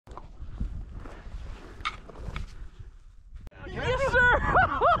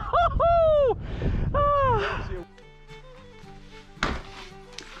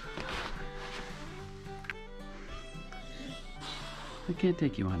can't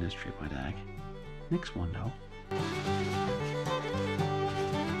take you on this trip, my dag. Next one, though.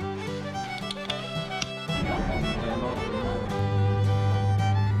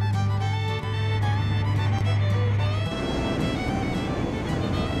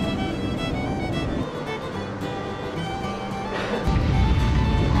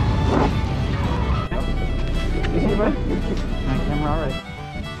 Camera all right.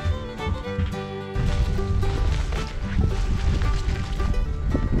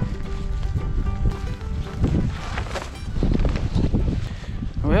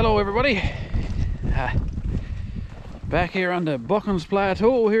 Well, hello everybody. Back here on the Buchans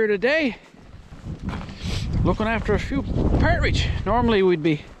Plateau here today, looking after a few partridge. Normally we'd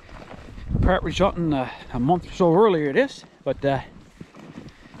be partridge hunting a month or so earlier this, but had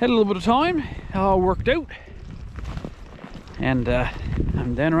a little bit of time, all worked out. And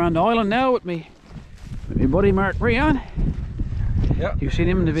I'm down around the island now with me buddy Mark Breon. Yeah. You've seen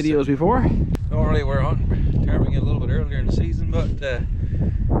him in the videos before. Normally we're hunting, targeting it a little bit earlier in the season, but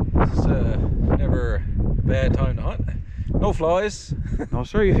it's never a bad time to hunt. No flies. No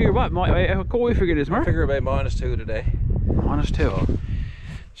sir, you figure what? How cool we figure this, Mark? I figure about -2 today. -2.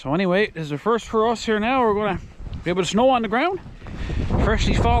 So anyway, this is the first for us here now. We're gonna be able to snow on the ground.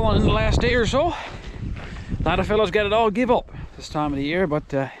 Freshly fallen in the last day or so. A lot of fellas got it all give up this time of the year,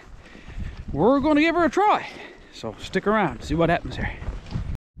 but we're going to give her a try. So stick around, see what happens here.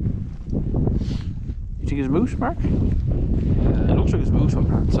 You think it's moose, Mark? It looks like it's moose up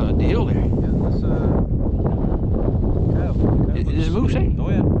on the hill there. Yeah, that's cow. It is moose, eh? Oh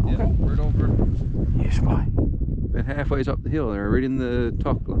yeah. Okay. Right over. Yes, why? About halfway up the hill there, right in the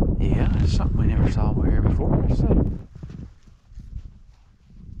tuck. Yeah, that's something we never saw here before. So.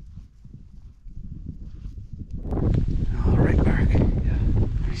 Alright, Mark. Yeah.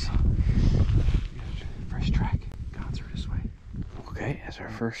 Fresh track. Gone through this way. Okay, that's our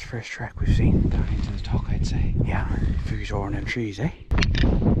first fresh track we've seen. Down into the tuck, I'd say. Yeah, figures over in them trees, eh? Go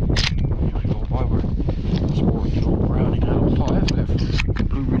by where sports go around in Isle 5. We have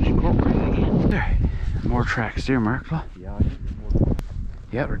Blue Ridge Incorporated again. There. More tracks there, Mark. Look. Yeah, I think more.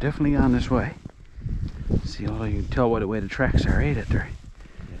 Yeah, they're definitely on this way. See, although you can tell by the way the tracks are, eh? That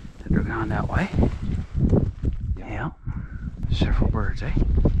they're gone that way. Yeah. Several birds, eh?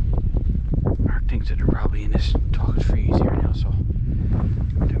 Mark thinks that they're probably in this tuck of trees here now, so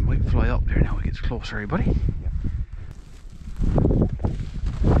they might fly up there now it gets closer, eh, buddy?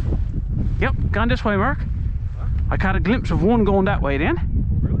 Yep, gone this way, Mark. Huh? I caught a glimpse of one going that way then.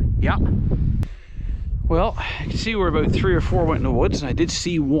 Oh, really? Yeah. Well, I can see where about 3 or 4 went in the woods, and I did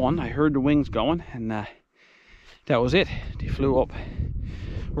see one. I heard the wings going, and that was it. They flew up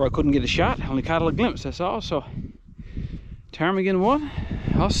where I couldn't get a shot. I only caught a glimpse, that's all. So, ptarmigan 1,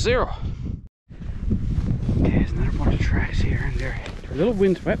 us 0. Okay, there's another bunch of tracks here and there. They're a little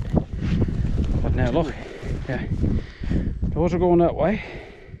windswept, but now look, yeah, those are going that way,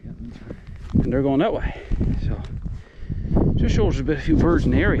 and they're going that way. So, just shows a few birds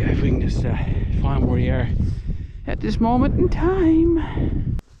in the area. If we can just find where they are at this moment in time.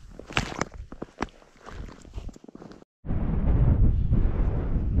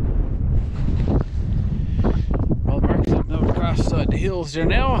 Well, Mark's up now across the hills there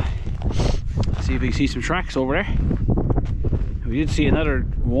now. See if we can see some tracks over there. We did see another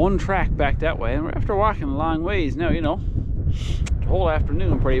one track back that way, and we're after walking a long ways now, you know. The whole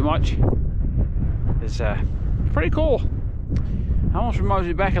afternoon pretty much. It's pretty cool. Almost reminds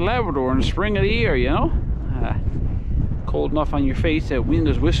me back in Labrador in the spring of the year, you know. Cold enough on your face, the wind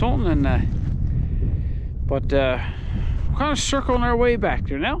is whistling, and but we're kind of circling our way back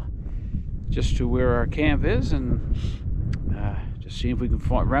there now, just to where our camp is, and just see if we can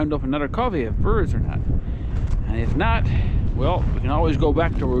round up another covey of birds or not. And if not, well, we can always go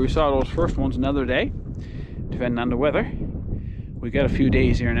back to where we saw those first ones another day, depending on the weather. We got a few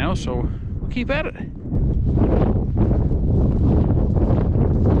days here now, so we'll keep at it.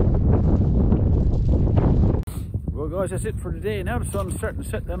 Well guys, that's it for today now. The sun's starting to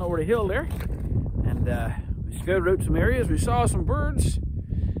set down over the hill there, and we scouted out some areas. We saw some birds,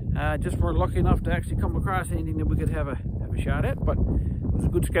 just weren't lucky enough to actually come across anything that we could have a shot at, but it was a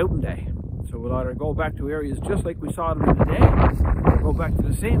good scouting day. So we'll either go back to areas just like we saw them today, or go back to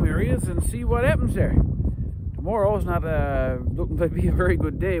the same areas and see what happens there. Tomorrow's not looking to be a very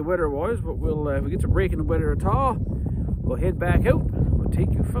good day weather-wise, but we'll if we get some break in the weather at all, we'll head back out. We'll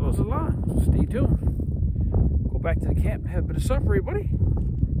take you fellows along, so stay tuned. Go back to the camp and have a bit of supper, everybody.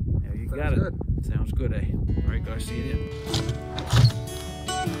 Yeah, you got it. Good. Sounds good, eh? All right, guys, see you then.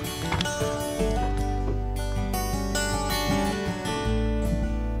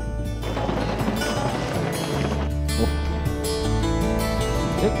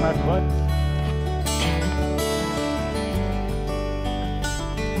 Take Mark Breon.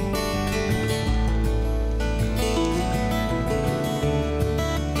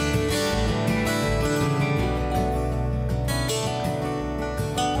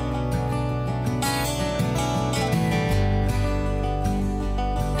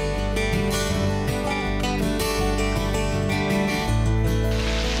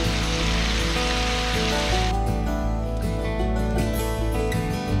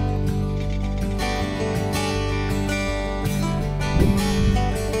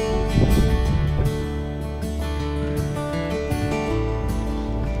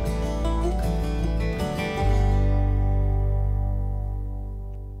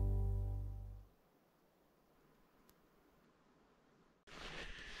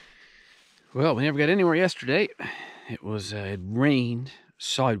 Well, we never got anywhere yesterday. It rained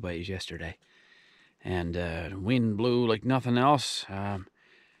sideways yesterday, and the wind blew like nothing else.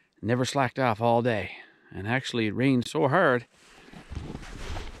 Never slacked off all day, and actually it rained so hard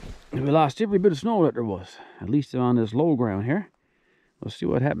that we lost every bit of snow that there was, at least on this low ground here. We'll see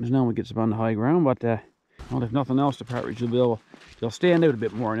what happens now when it gets up on the high ground, but well, if nothing else, the partridge they'll stand out a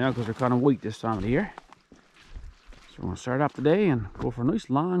bit more now because they're kind of white this time of the year. So we're going to start off the day and go for a nice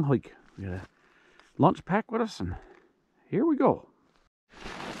long hike. We got a lunch pack with us, and here we go. A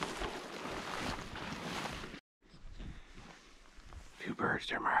few birds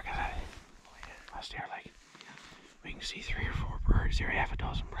there, Mark. That's there, like, we can see 3 or 4 birds there, half a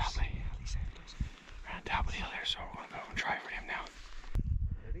dozen probably. We're on top of the hill there, so we're going to go and try for them now.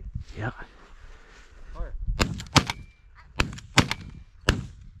 Ready? Yeah. Fire.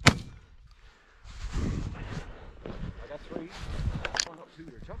 I got 3. One up to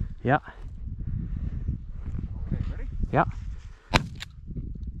your chuck. Yeah. Okay, ready? Yeah.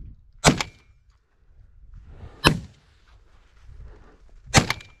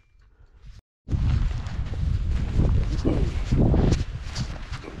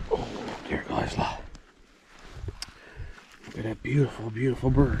 Oh, there goes, look. Look at that beautiful,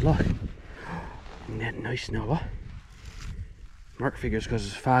 beautiful bird, look. Isn't that nice now, what? Mark figures because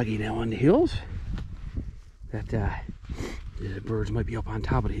it's foggy now on the hills that the birds might be up on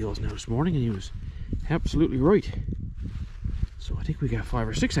top of the hills now this morning, and he was absolutely right. So I think we got 5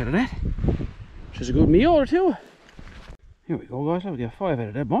 or 6 out of that, which is a good meal or 2. Here we go, guys. We got 5 out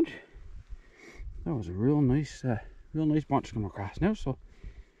of that bunch. That was a real nice bunch to come across now. So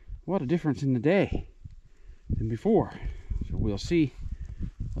what a difference in the day than before. So we'll see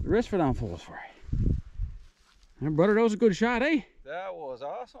what the rest of it unfolds for. And brother, that was a good shot, eh? That was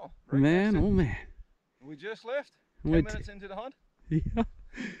awesome. Right, Man, oh man. we just left. 10 Wait. minutes into the hunt. Yeah.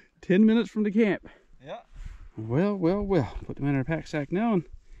 10 minutes from the camp. Yeah. Well, well, well. Put them in our pack sack now and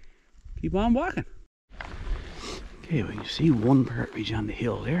keep on walking. Okay, well, you see one partridge on the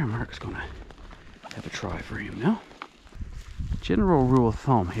hill there. Mark's gonna have a try for him now. General rule of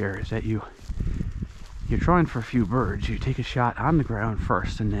thumb here is that you're trying for a few birds. You take a shot on the ground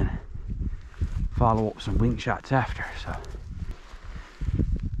first and then follow up some wing shots after. So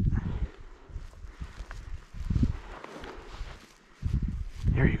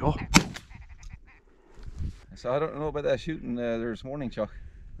there you go. So I don't know about that shooting there this morning, Chuck.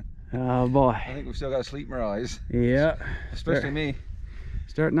 Oh boy. I think we've still got sleep in our eyes. Yeah. Especially me.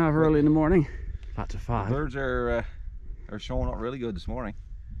 Starting off early in the morning. Lots of fog. Birds are showing up really good this morning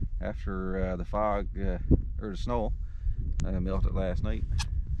after the fog or the snow melted last night,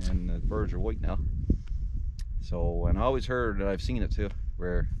 and the birds are white now. So, and I always heard, and I've seen it too,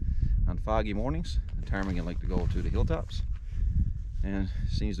 where on foggy mornings the ptarmigan like to go to the hilltops, and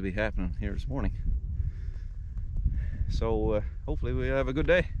it seems to be happening here this morning. So hopefully we have a good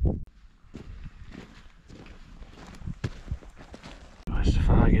day. The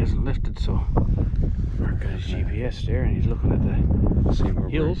fog hasn't lifted, so Mark got his GPS there and he's looking at the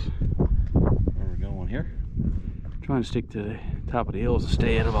hills. Where we're going here. Trying to stick to the top of the hills and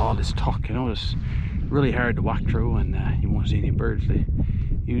stay out of all this tuck, you know. It's really hard to walk through, and you won't see any birds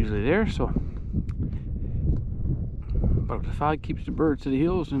usually there, so. But if the fog keeps the birds to the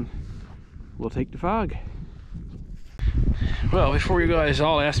hills, then we'll take the fog. Well, before you guys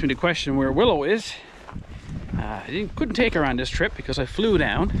all ask me the question where Willow is, I couldn't take her on this trip because I flew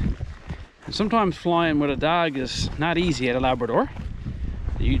down, and sometimes flying with a dog is not easy at a Labrador.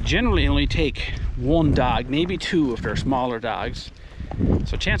 You generally only take 1 dog, maybe 2 if they're smaller dogs,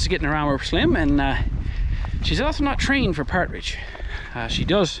 so chance of getting around were slim. And she's also not trained for partridge. I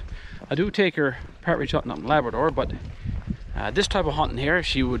do take her partridge hunting up in Labrador, but this type of hunting here,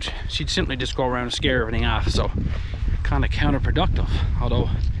 she'd simply just go around and scare everything off, so kind of counterproductive. Although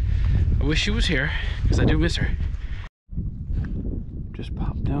I wish she was here because I do miss her. Just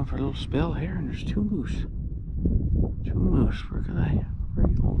popped down for a little spell here, and there's two moose. Two moose. Where could I?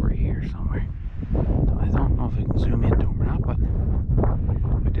 Right over here somewhere. I don't know if I can zoom into them or not, but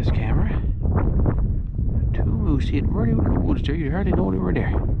with this camera, two moose hid right out in the woods there. You hardly know they were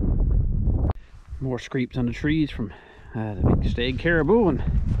there. More scrapes on the trees from the big stag caribou, and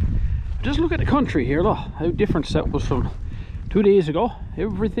just look at the country here. Look how different that was from 2 days ago.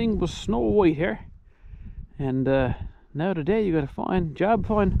 Everything was snow white here, and now today you got to find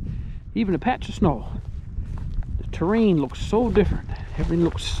even a patch of snow. The terrain looks so different. Everything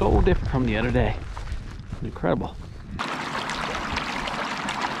looks so different from the other day. Incredible.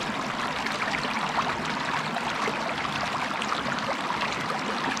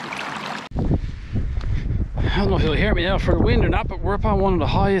 I don't know if you'll hear me now for the wind or not, but we're up on one of the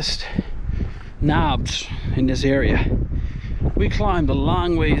highest knobs in this area. We climbed a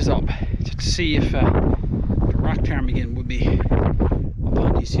long ways up to see if the rock ptarmigan would be up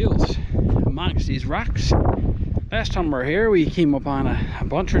on these hills amongst these rocks. Last time we were here, we came up on a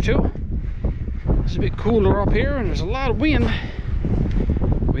bunch or two. It's a bit cooler up here, and there's a lot of wind.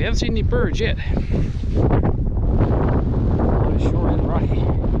 We haven't seen any birds yet. Oh, it sure is rocky.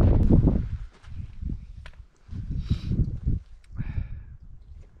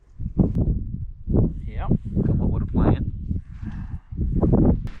 Yep. Come up with a plan.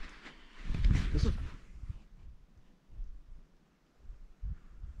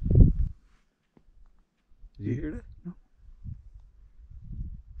 Did you hear that? No.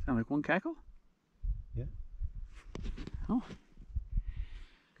 Sound like one cackle? Yeah. Oh.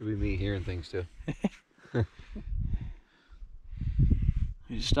 Could be me hearing things too.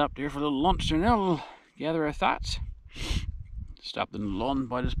 We just stopped here for a little lunch there now, we'll gather our thoughts. Stopped in the lawn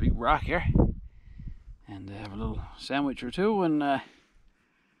by this big rock here, and have a little sandwich or two, and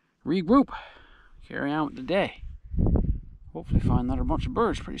regroup, carry on with the day. Hopefully find another bunch of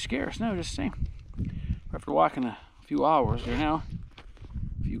birds. Pretty scarce now, just the same. After walking a few hours there now,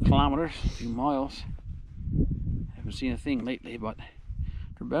 a few kilometers, a few miles, haven't seen a thing lately, but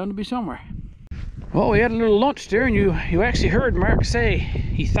they're bound to be somewhere. Well, we had a little lunch there, and you actually heard Mark say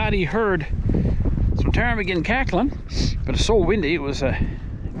he thought he heard some ptarmigan cackling, but it's so windy it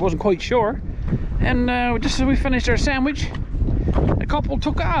wasn't quite sure. And just as we finished our sandwich, a couple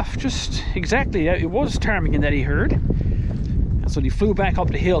took off. Just exactly, it was ptarmigan that he heard. And so they flew back up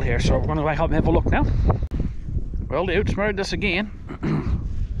the hill here, so we're going to go back up and have a look now. Well, they outsmarted us again.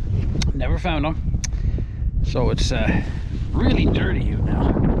 Never found them. So it's really dirty out now.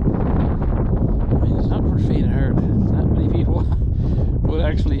 I mean, it's not for the faint of heart. Not many people would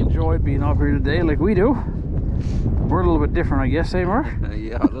actually enjoy being up here today like we do. We're a little bit different, I guess, eh, Mark?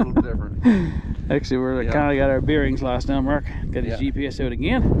 Yeah, a little different. Actually, we're kind of got our bearings lost now, Mark. Got his GPS out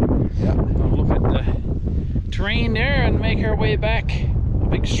again. Yeah. Gonna look at the terrain there and make our way back. A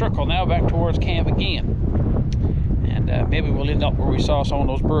big circle now back towards camp again. And maybe we'll end up where we saw some of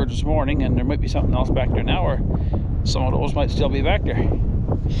those birds this morning, and there might be something else back there now, or some of those might still be back there.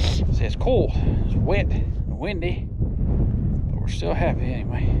 See, it's cold, it's wet, and windy, but we're still happy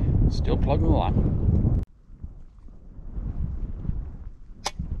anyway. Still plugging along.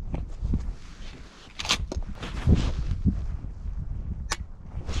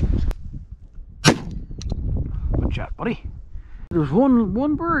 Good shot, buddy. There was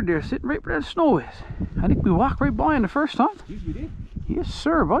one bird there sitting right where that snow is. I think we walked right by him the first time. Yes, we did. Yes,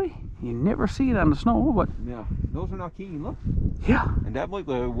 sir, buddy. You never see it on the snow, but Yeah, those are not keen, look. yeah. And that might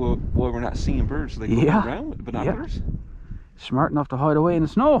be why we're not seeing birds, so they go around with the binoculars. Smart enough to hide away in the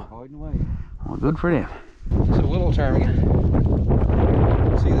snow. Hiding away. Well, good for them. It's a willow ptarmigan.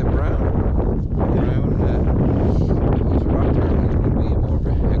 See the brown, those rock ptarmigans would be more of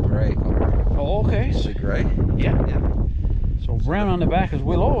a grey color. Oh, okay. Is it grey? Yeah. Yeah. So brown on the back is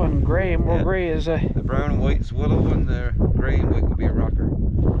willow, and grey, and more grey is The brown and white is willow, and the grey and white would be a rocker.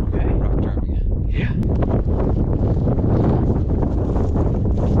 okay. Rock ptarmigan. Yeah.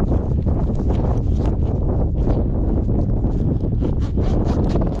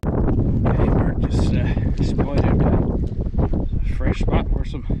 Okay, Mark just spotted a fresh spot where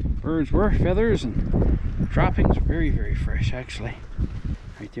some birds were, feathers and droppings. Very, very fresh, actually.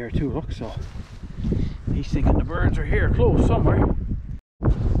 Right there too, look, so he's thinking the birds are here close somewhere.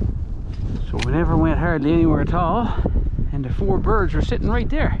 So we never went hardly anywhere at all, and the 4 birds are sitting right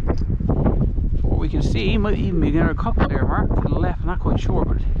there. So what we can see, might even be another couple there, Mark, to the left. I'm not quite sure,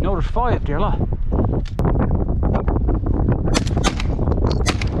 but you know there's 5 there, look.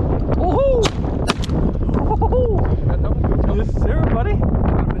 Oh! Oh! Yes, sir, buddy.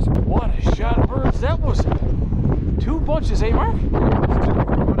 What a shot of birds that was. 2 bunches, eh, Mark? A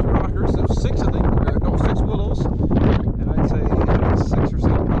bunch of rockers. There's 6, I think. No, 6 willows. And I'd say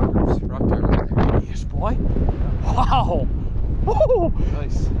boy. Wow. Woo!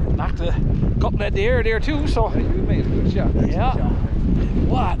 Nice. Knocked a couple at the air there too, so. You made a good shot. Yeah.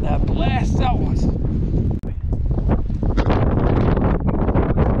 What a blast that was.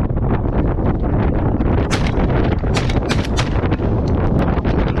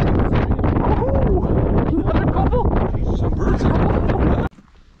 Another couple. Some birds.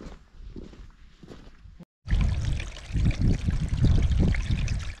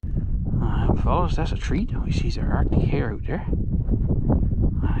 Fellas, that's a treat. We see our Arctic hare out there.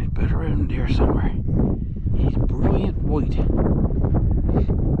 He's better around there somewhere. He's brilliant white.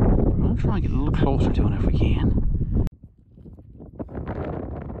 I'll try and get a little closer to him if we can.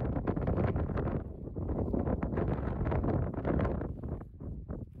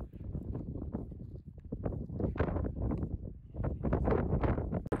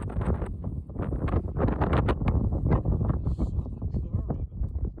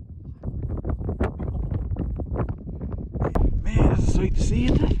 Man, that's a sight to see,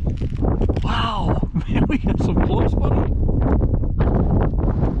 isn't it? Wow, man, we got some close, buddy.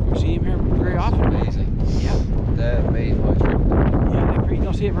 You see him here very often? Amazing. Yeah. That made my trip. Yeah, that great. You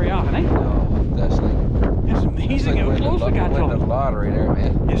don't see it very often, eh? No, that's like. It's amazing how close we got to Winning the him. lottery there,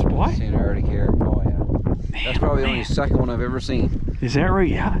 man. Yes, boy. Seen an Arctic hare. Oh yeah. Man, That's probably the man. only second one I've ever seen. Is that right?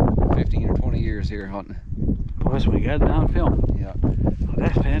 Yeah. 15 or 20 years here hunting. Boys, we got it on film. Yeah. Oh,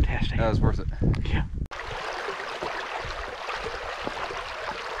 that's fantastic. That was worth it. Yeah.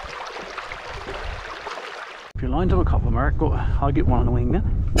 If you lined up a couple, Mark, go. I'll get one on the wing then.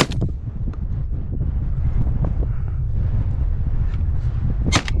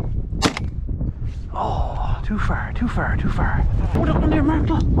 Oh, too far, too far, too far. Hold up on there, Mark.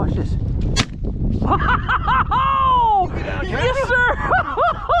 Look, watch this. Oh, yes, sir.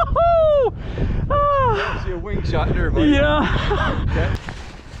 Ah. See a wing shot there, buddy. Yeah. Okay.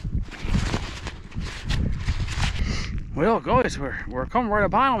 Well, guys, we're coming right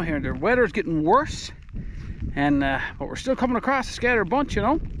upon them here. The weather's getting worse, and but we're still coming across a scattered bunch, you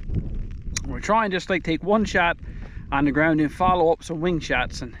know. We're trying just like take one shot on the ground and follow up some wing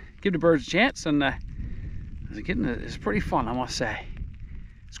shots and give the birds a chance. And it's pretty fun, I must say.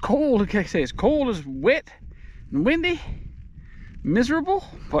 It's cold, like I say, it's cold, it's wet and windy, miserable,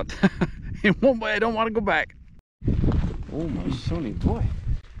 but in one way I don't want to go back. Oh my sonny boy.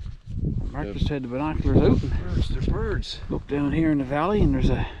 Mark just had the binoculars out. Birds, they're birds. Look down here in the valley and there's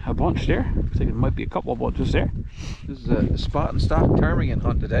a bunch there. I think it might be a couple of bunches there. This is a spot and stock ptarmigan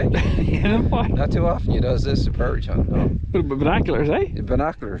hunt today. Yeah, boy. Not too often you does this, a Partridge hunt. No. With binoculars, eh?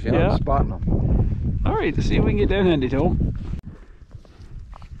 Binoculars, you know, Yeah. spotting them. Alright, let's see if we can get down handy to them.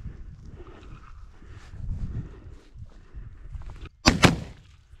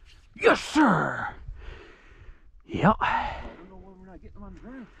 Yes, sir! Yep. I don't know why we're not getting them on the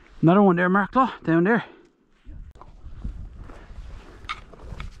ground. Another one there, Mark, look, down there.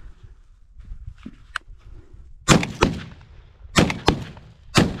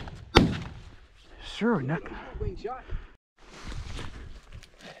 Sure, Nick. Wing shot.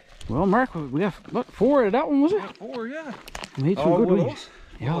 Well, Mark, we have, look, 4 of that one, was it? Yeah, 4, yeah. We made some All good willows. ones.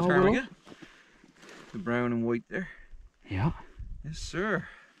 Yeah, all ptarmigan. willows. The brown and white there. Yeah. Yes, sir.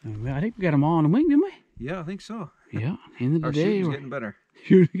 I think we got them all on the wing, didn't we? Yeah, I think so. Yeah. End of the Our day, shooting's we're getting better.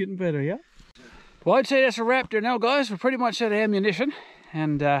 shooting getting better, yeah. Well, I'd say that's a wrap there now, guys. We're pretty much out of ammunition,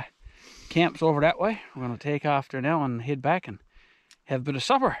 and camp's over that way. We're going to take off there now and head back and have a bit of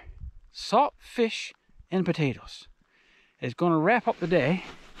supper. Salt fish and potatoes. It's going to wrap up the day.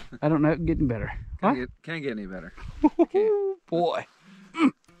 I don't know, getting better. Can't get any better. Boy.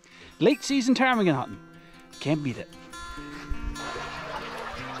 Late season ptarmigan hunting. Can't beat it.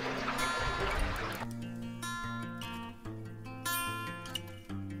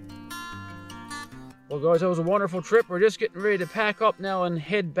 Well, guys, that was a wonderful trip. We're just getting ready to pack up now and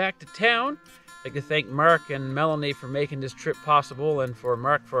head back to town. I'd like to thank Mark and Melanie for making this trip possible, and for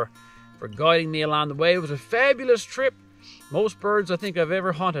Mark for guiding me along the way. It was a fabulous trip. Most birds I think I've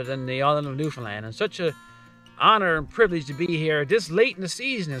ever hunted in the island of Newfoundland, and such a honor and privilege to be here this late in the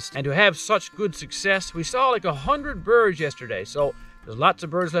season and to have such good success. We saw like 100 birds yesterday, so there's lots of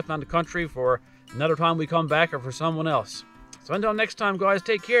birds left on the country for another time we come back or for someone else. So until next time, guys,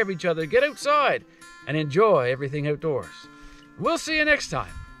 take care of each other, get outside, and enjoy everything outdoors. We'll see you next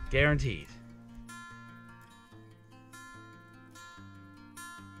time, guaranteed.